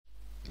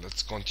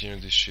let's continue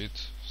this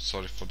shit.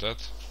 Sorry for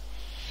that.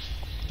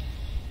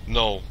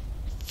 No,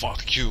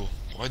 fuck you.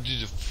 Why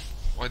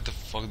the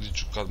fuck did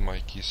you cut my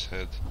kid's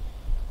head?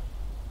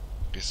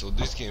 Okay, so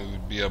this game will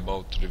be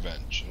about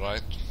revenge,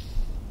 right?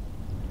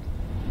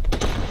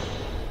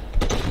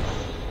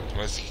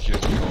 Let's kill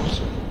him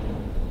also.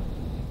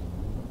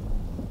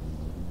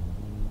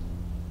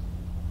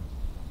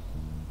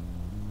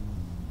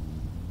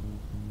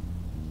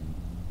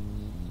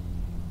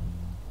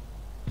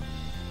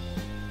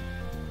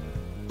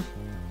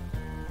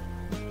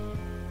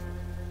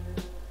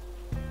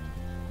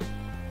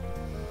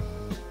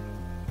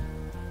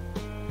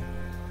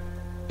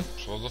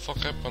 So what the fuck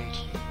happened?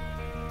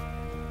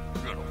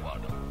 You're gonna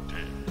wind up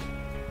dead.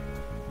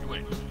 You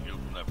ain't gonna heal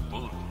from that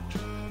bullet wound.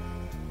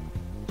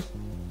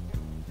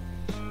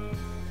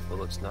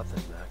 Well, it's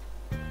nothing, Mac.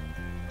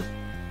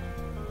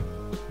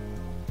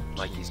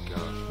 Mikey's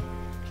gone.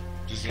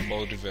 This is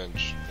about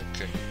revenge,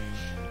 okay.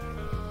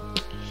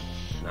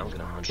 Now I'm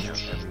gonna hunt down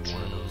every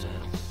one of those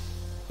animals.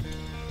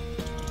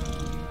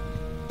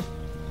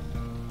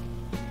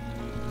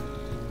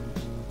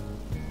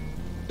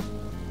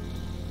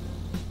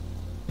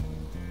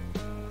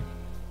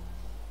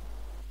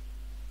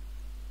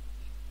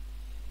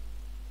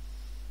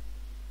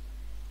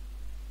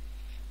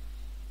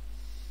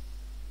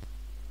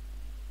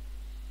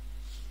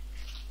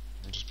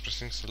 I'm just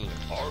pressing select.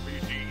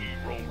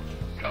 RBDE Romer.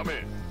 Come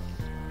in.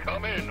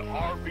 Come in,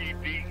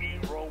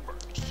 RBDE Romer.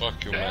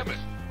 Fuck you, Damn man.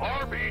 it.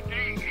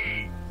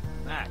 RBDE.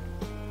 Mac,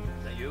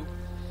 is that you?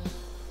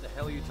 What the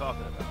hell are you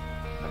talking about?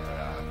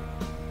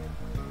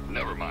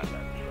 Never mind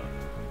that, son.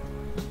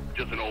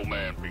 Just an old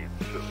man being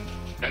silly.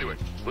 Anyway,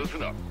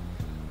 listen up.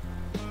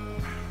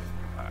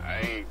 I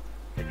ain't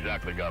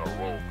exactly got a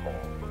roll call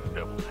for the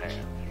devil's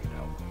hands. You know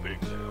how big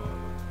they are.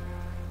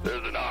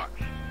 There's an ox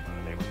by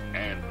the name of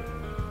Andrew.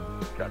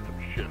 Got some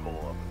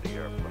shithole up in the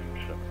airplane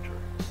cemetery.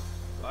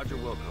 Roger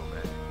Wilco,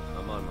 Mac.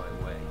 I'm on my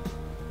way.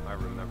 I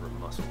remember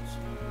muscles.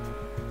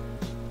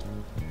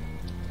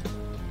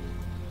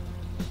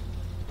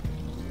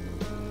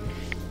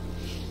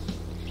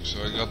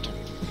 So I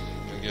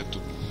get to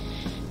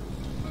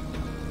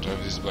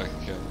drive this back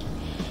again.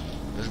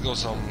 Let's do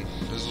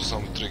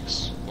some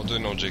tricks. What do you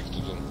know, Jake, to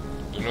do?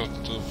 Do you know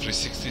to do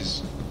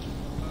 360s?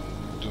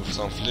 Do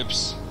some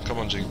flips? Come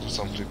on, Jake, do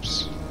some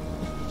flips.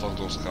 Fuck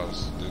those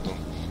cars, they don't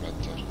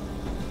matter.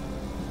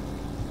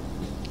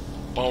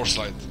 Power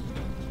slide.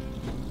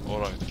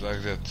 Alright,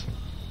 like that.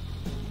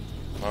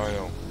 Now I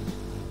know.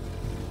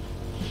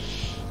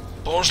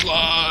 Power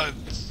slide!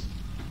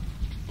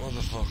 What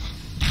the fuck?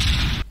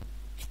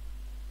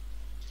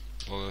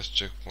 Last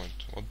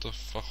checkpoint. What the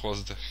fuck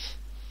was that?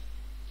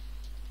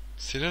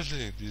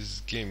 Seriously, this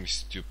game is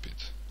stupid.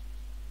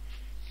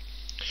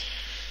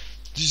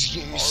 This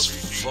game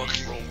is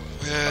fucking...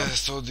 Yeah, I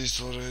saw this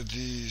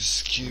already.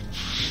 Skip.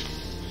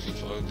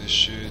 Fuck this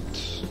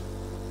shit.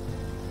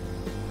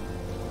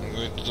 I'm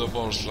going to the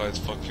power slide.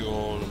 Fuck you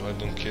all. I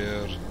don't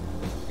care.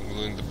 I'm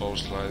doing the power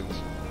slide.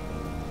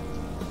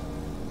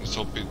 Let's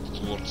hope it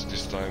works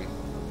this time.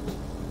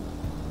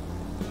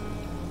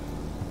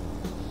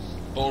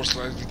 Power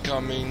slide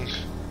incoming.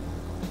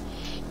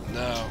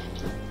 Now.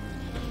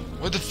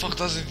 Why the fuck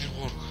doesn't it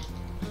work?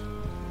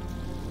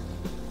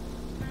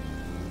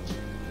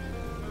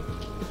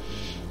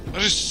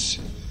 It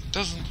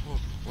doesn't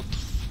work. What the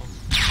fuck?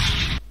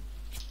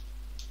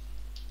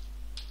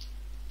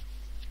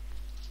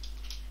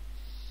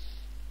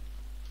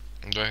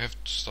 Do I have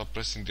to stop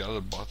pressing the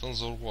other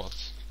buttons or what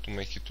to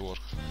make it work?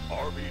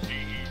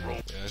 RBDE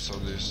Romer. Yeah, I saw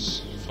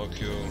this.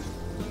 Fuck you.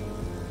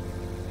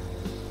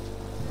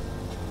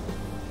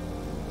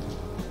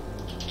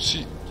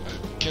 See,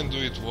 I can't do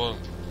it well.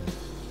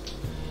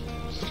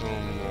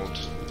 Storm mode.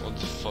 What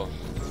the fuck?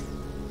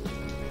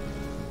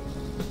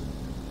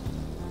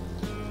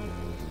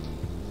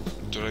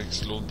 Do I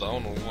slow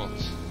down or what?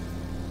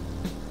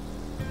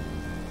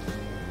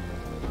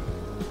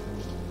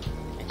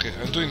 Okay,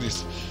 I'm doing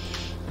this.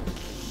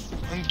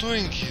 I'm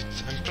doing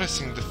it. I'm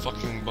pressing the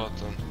fucking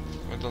button.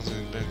 Why doesn't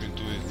it let me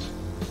do it?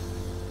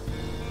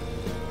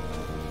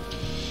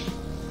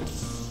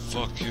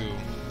 Fuck you.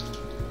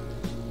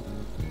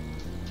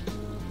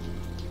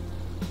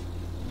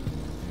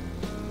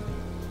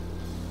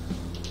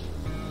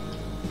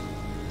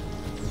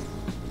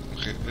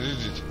 Okay, I did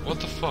it. What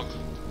the fuck?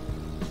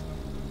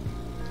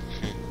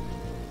 Okay.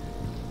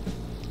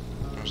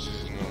 Where's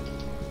this now?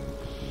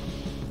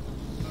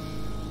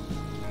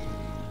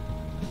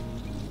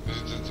 Is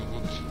it good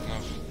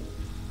enough?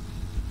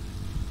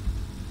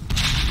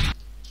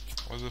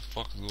 Why the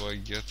fuck do I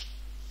get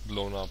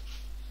blown up?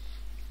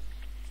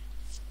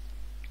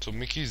 So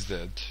Mickey is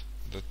dead,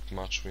 that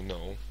much we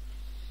know.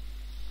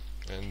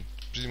 And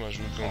pretty much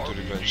we're going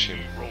to revenge him.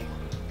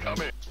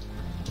 Come in.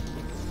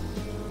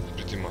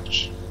 Pretty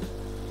much.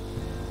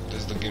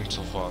 That's the game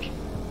so far.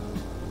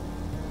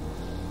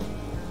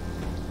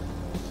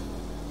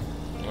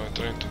 Now I'm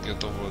trying to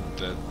get over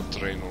that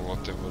train or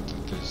whatever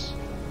that is.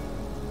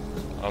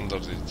 Under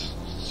it,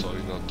 so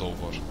it's not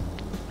over.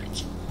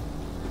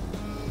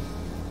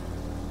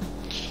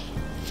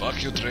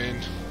 Fuck you,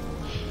 train.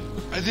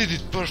 I did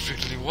it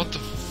perfectly. What the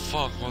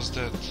fuck was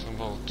that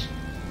about?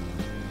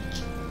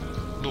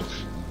 Look.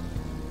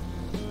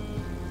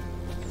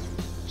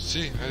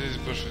 See, I did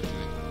it perfectly.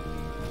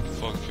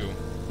 Fuck you.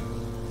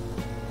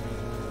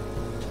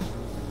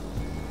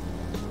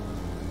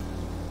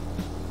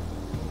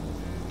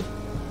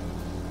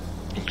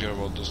 Don't care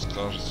about those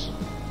cars.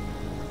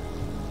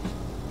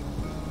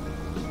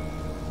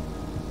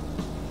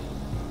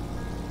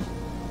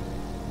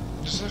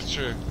 This is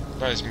actually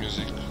nice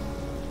music.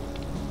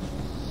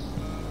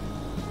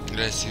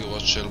 Let's see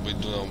what shall we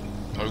do now.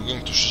 Are we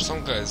going to shoot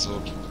some guys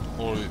or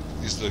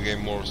is the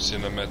game more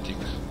cinematic?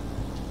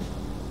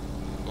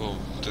 Oh,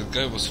 that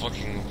guy was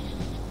fucking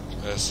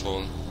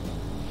asshole.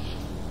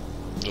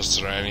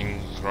 Just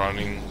running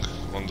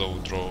on the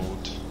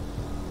road.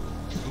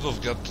 He could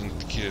have gotten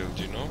killed,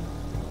 you know?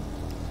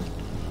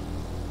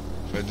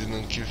 If I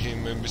didn't kill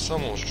him, maybe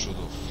someone should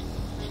have.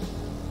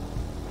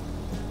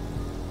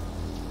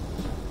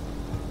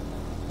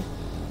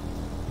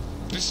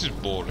 This is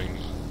boring.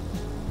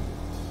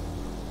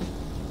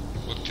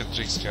 What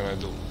tricks can I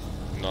do?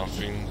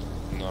 Nothing.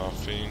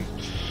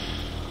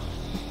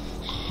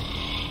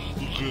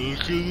 Okay, I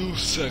can do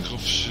sack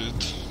of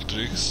shit.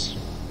 Tricks.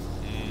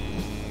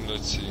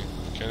 Let's see.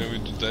 Can we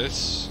do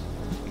this?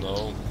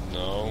 No.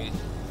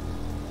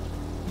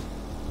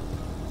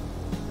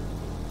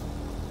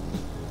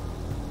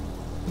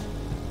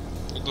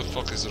 What the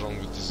fuck is wrong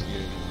with this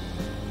game?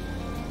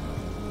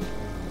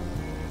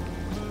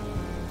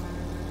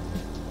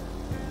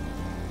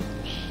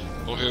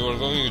 Okay, we're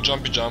going to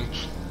jumpy jump.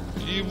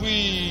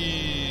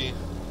 Wee.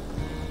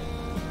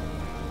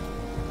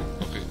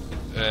 Okay,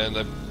 and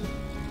I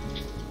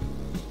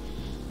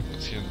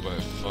got hit by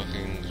a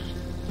fucking.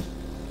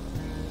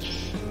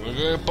 We're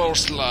going to power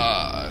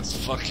slides.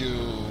 Fuck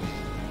you,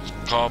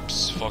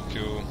 cops. Fuck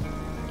you.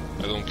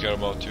 I don't care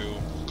about you.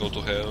 Go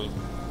to hell.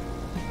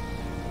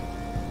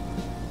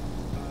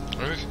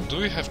 Do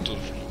we have to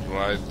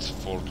ride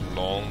for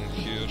long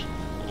here?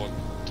 What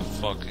the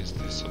fuck is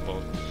this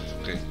about?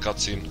 Okay,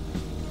 cutscene.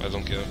 I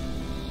don't care.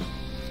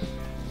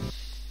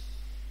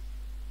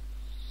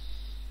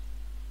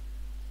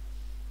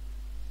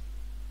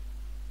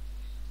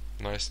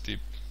 Nice tip.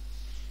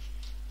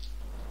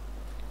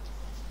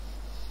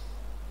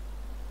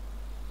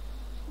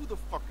 Who the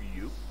fuck are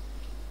you?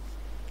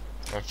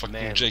 I'm fucking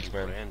Man, Jake,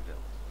 man. Granville.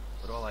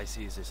 But all I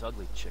see is this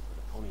ugly chick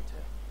with a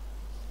ponytail.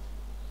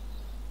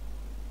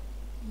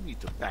 You need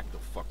to back the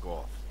fuck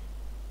off.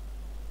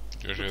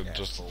 You're here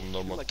just a Asshole.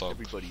 normal You're like top.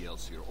 everybody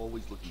else here,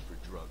 always looking for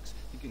drugs,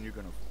 thinking you're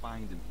gonna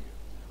find them here.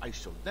 I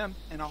show them,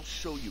 and I'll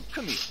show you.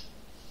 Come here.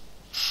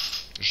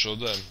 Show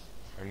them.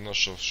 I'm not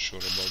so sure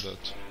about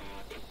that.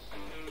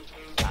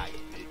 Die,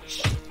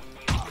 bitch.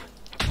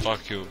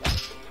 Fuck you.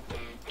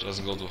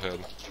 Just go to hell.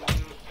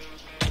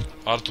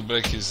 Hard to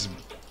break his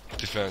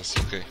defense,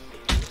 okay.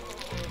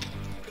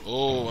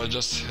 Oh, I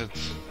just hit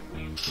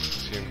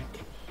him.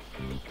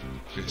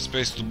 Okay,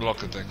 space to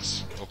block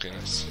attacks. Okay,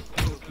 nice.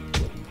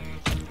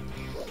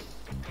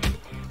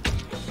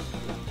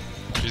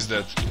 He's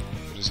dead.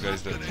 This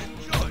guy's dead.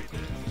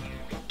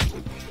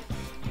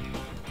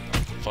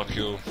 Fuck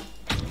you.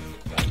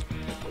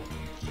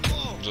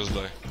 Just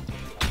die.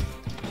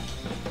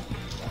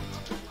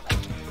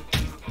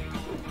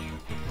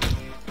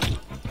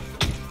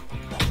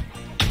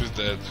 He's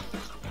dead.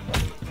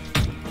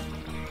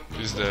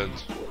 He's dead.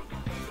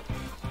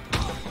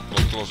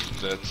 Not close to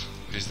dead.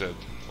 He's dead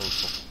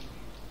also.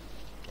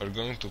 Are you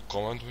going to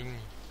comment with me?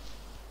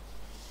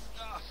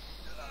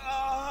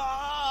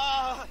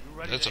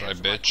 That's right,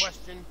 bitch.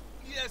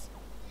 Yes,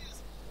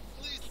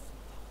 please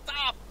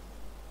stop.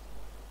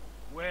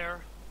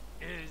 Where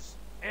is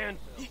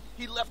Anvil?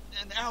 He left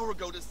an hour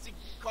ago to see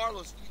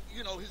Carlos,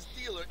 you know, his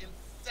dealer in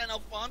San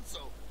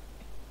Alfonso.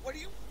 What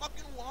do you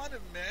fucking want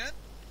him, man?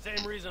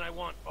 Same reason I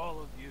want all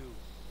of you.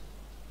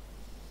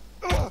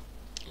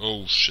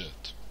 Oh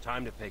shit.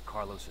 Time to pay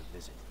Carlos a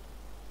visit.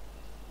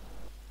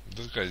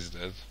 This guy's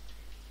dead.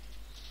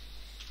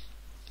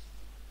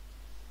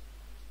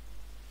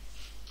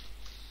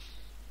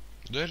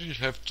 Do I really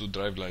have to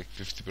drive like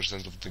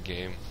 50% of the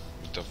game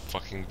with a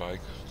fucking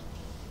bike?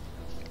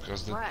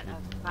 Because that What would a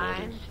be fine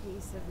boring.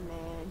 piece of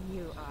man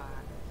you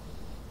are.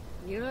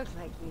 You look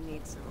like you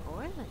need some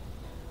oiling.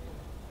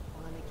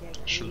 Wanna get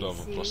Should have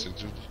a greasy?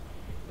 prostitute.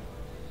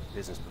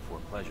 Business before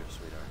pleasure,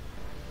 sweetheart.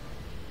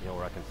 You know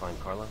where I can find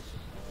Carlos?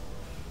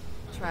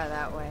 Try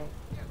that way.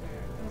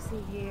 You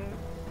see here?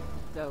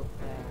 Dope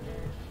there.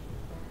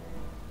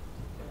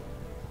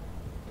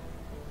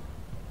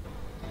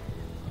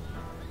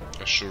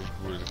 I sure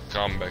will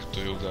come back to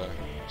you, guy,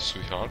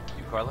 sweetheart.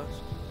 You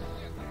Carlos?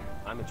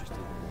 I'm interested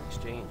in the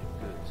exchange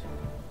of goods.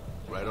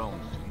 Right on,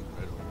 dude.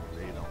 Right on.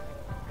 Lay it on.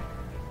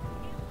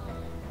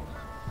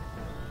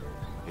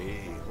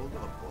 Hey, hold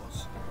up,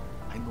 boss.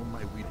 I know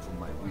my weed from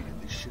my weed,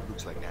 and this shit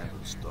looks like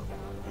Anvil stuff.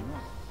 You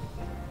know?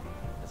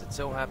 As it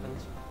so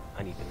happens,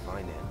 I need to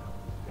find Anvil.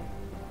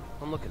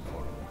 I'm looking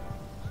for him.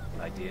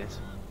 Ideas?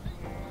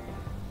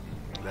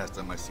 Last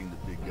time I seen the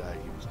big guy,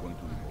 he was going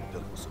to the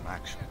motel for some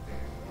action.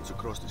 It's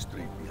across the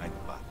street, behind the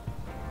bar.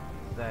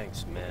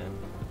 Thanks, man.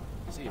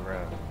 See you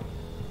around.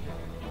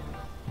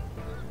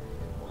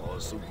 Oh,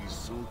 Suki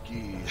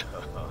Suki.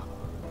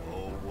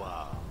 Oh,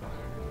 wow.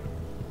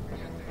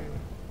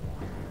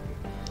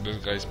 This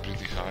guy's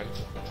pretty high.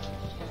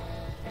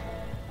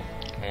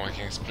 Oh, I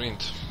can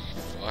sprint.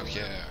 Fuck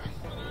yeah.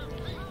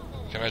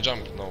 Can I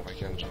jump? No, I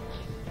can't jump.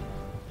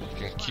 I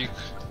can kick.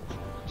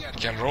 I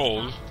can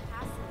roll.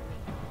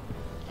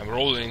 I'm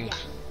rolling. Yeah,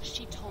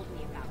 she told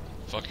me about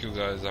it. Fuck you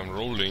guys, I'm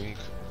rolling.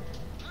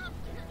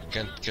 You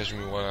can't catch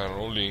me while I'm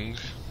rolling.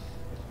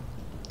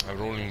 I'm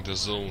rolling the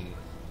zone.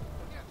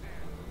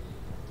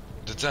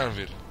 The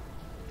Danville.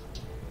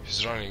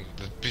 He's running.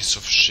 That piece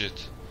of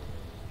shit.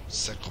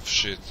 Sack of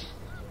shit.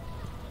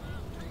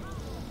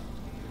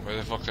 Where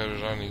the fuck are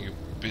you running, you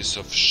piece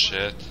of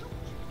shit?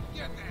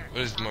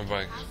 Where is my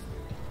bike?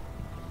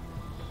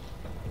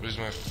 Where is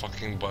my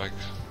fucking bike?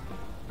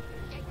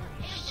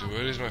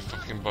 Where is my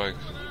fucking bike?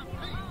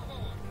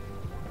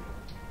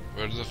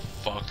 Where the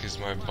fuck is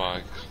my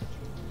bike?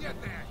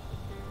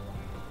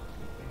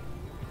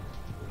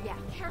 Yeah,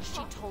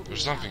 careful. She told me.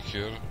 There's something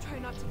here. Try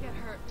not to get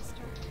hurt,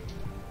 mister.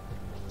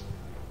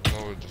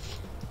 No, where the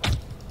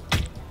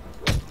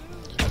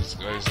this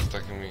guy is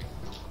attacking me.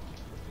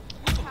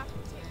 We have to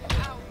take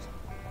him out.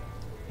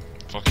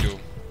 Fuck you.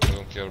 I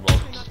don't care about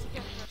Try not to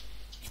get hurt.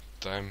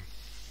 time.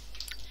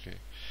 Okay.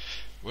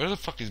 Where the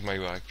fuck is my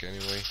bike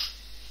anyway?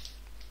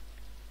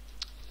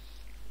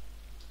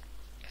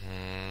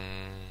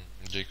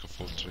 Jacob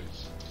of all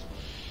trades.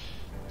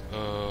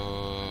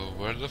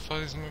 Where the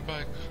fuck is my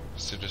bike?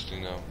 Seriously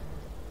now.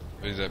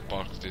 Where did I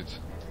parked it?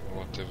 Or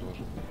whatever.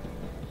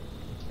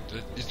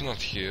 It's not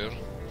here.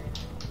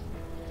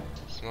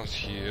 It's not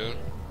here.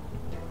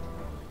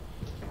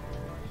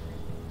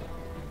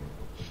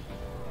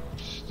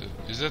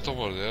 Is that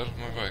over there?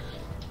 My bike?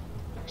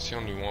 I see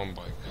only one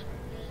bike.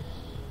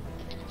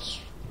 It's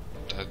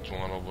that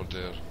one over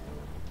there.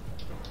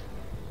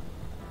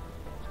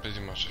 Pretty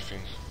much, I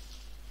think.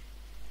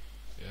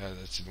 Yeah,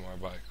 that's it, my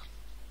bike.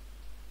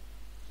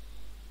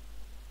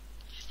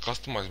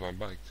 Customize my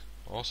bike.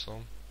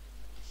 Awesome.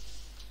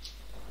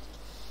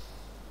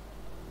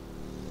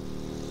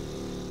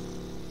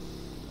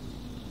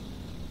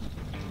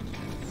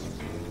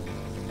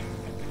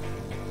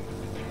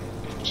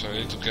 So I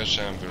need to catch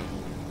Amber.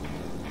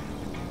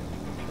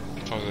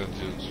 Fuck that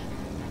dude.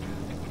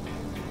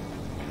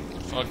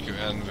 Fuck you,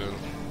 Anvil.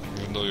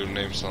 Even though your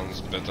name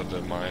sounds better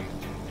than mine.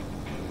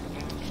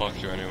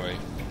 Fuck you anyway.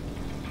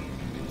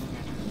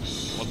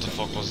 What the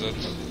fuck was that?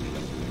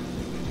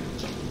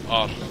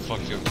 R,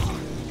 fuck you.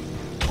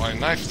 Oh, I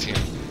knifed him.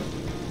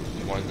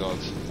 Oh my god.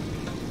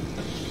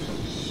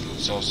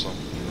 That's awesome.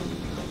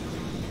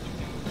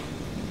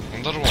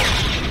 Another one.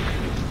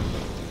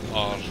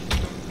 R.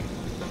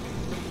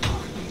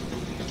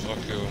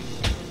 Fuck you.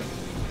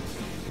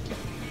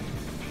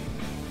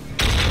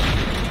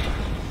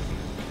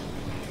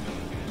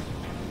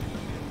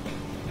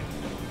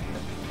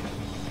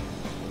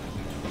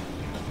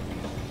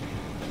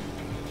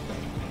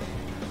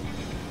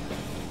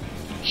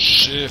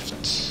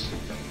 Shift.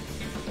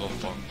 Oh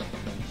fuck.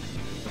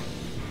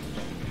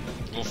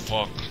 Oh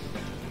fuck.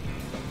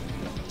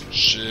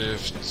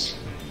 Shift.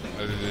 I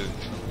did it.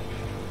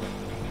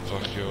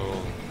 Fuck you.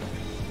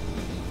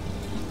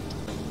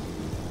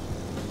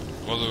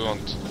 What do you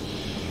want?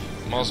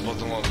 Mouse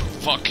button one.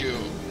 Fuck you.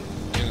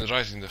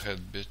 Right in the head,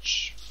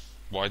 bitch.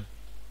 Why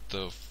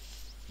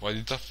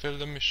did I fail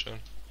the mission?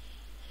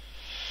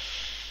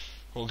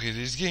 Okay,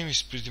 this game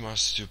is pretty much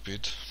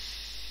stupid.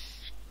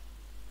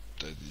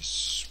 That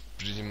is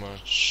pretty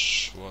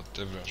much what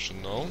everyone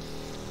should know.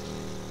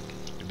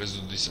 Let's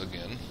do this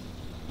again.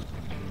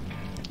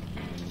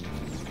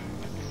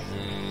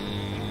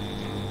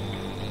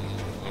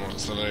 I'm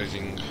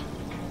accelerating.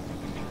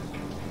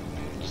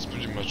 It's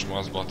pretty much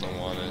mouse button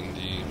one and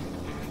the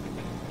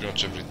pretty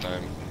much every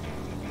time.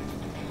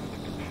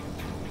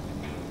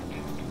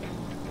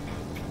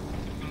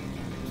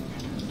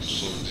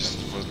 So this is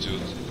the first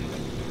dude.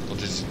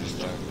 What is it this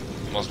time?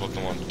 Mouse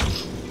button one.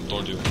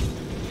 Told you.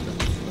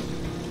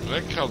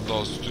 Like how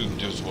those two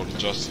dudes were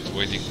just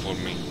waiting for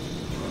me.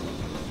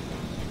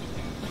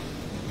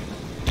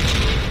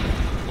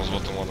 Mouse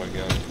button one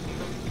again.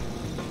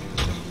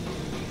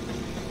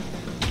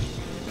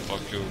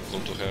 Fuck you, go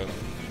to hell.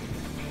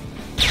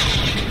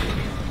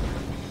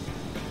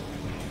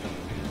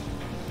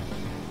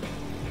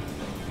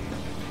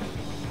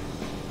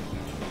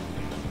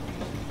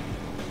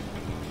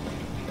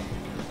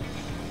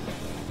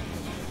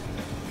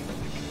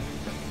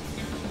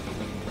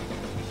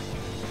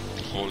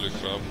 Holy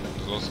crap,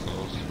 that was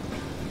close.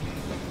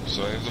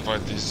 So I need to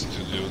fight these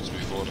two dudes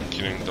before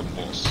killing the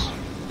boss.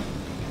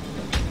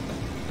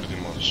 Pretty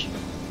much.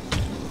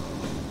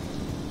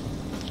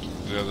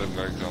 The other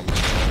guy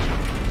comes.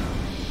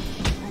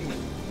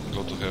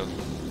 Go to hell.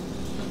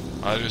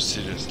 Are you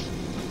serious?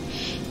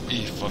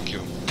 Fuck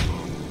you.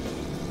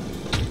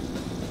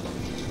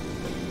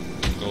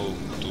 Go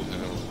to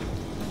hell.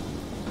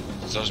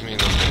 Judge me in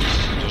the boss.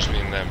 Judge me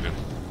in Anvil.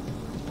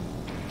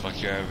 Fuck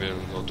you, Anvil.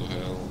 Go to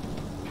hell.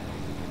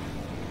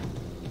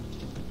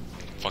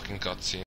 Fucking cutscene.